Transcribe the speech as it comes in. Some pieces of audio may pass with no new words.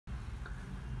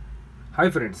Hi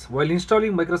friends, while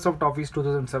installing Microsoft Office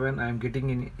 2007, I am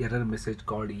getting an error message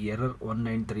called error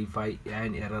 1935.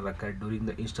 An error occurred during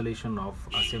the installation of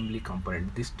assembly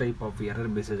component. This type of error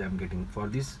message I am getting. For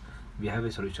this, we have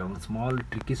a solution, a small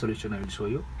tricky solution I will show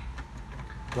you.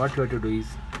 What you have to do is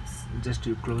just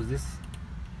you close this.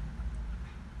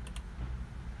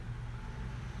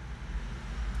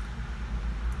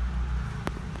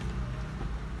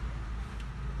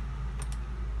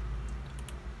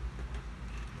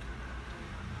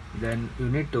 Then you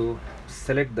need to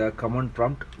select the command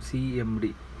prompt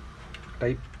CMD.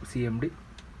 Type CMD.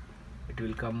 It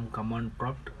will come command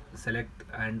prompt. Select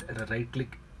and right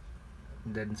click.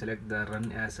 Then select the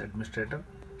run as administrator.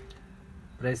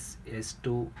 Press S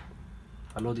to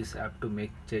allow this app to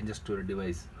make changes to your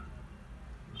device.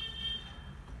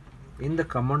 In the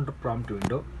command prompt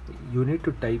window, you need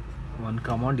to type one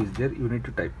command is there. You need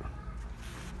to type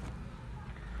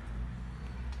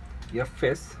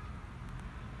fs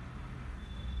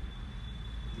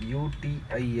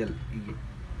util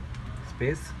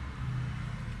space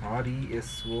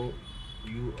resource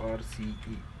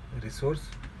resource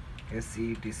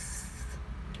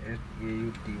set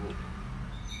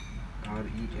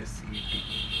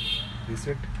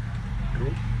reset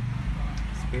true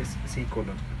space c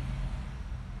colon.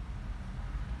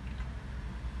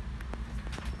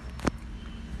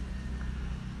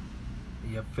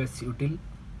 Fs util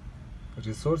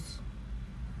resource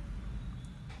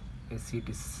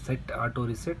set auto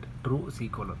reset true c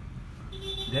colon.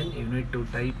 Then you need to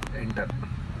type enter.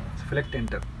 Select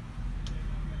enter.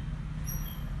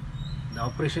 The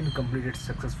operation completed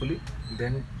successfully.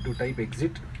 Then to type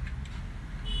exit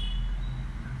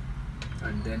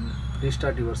and then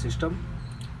restart your system.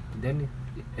 Then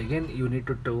again you need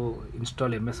to install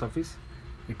MS Office.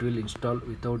 It will install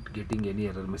without getting any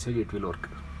error message. It will work.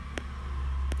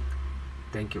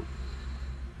 Thank you.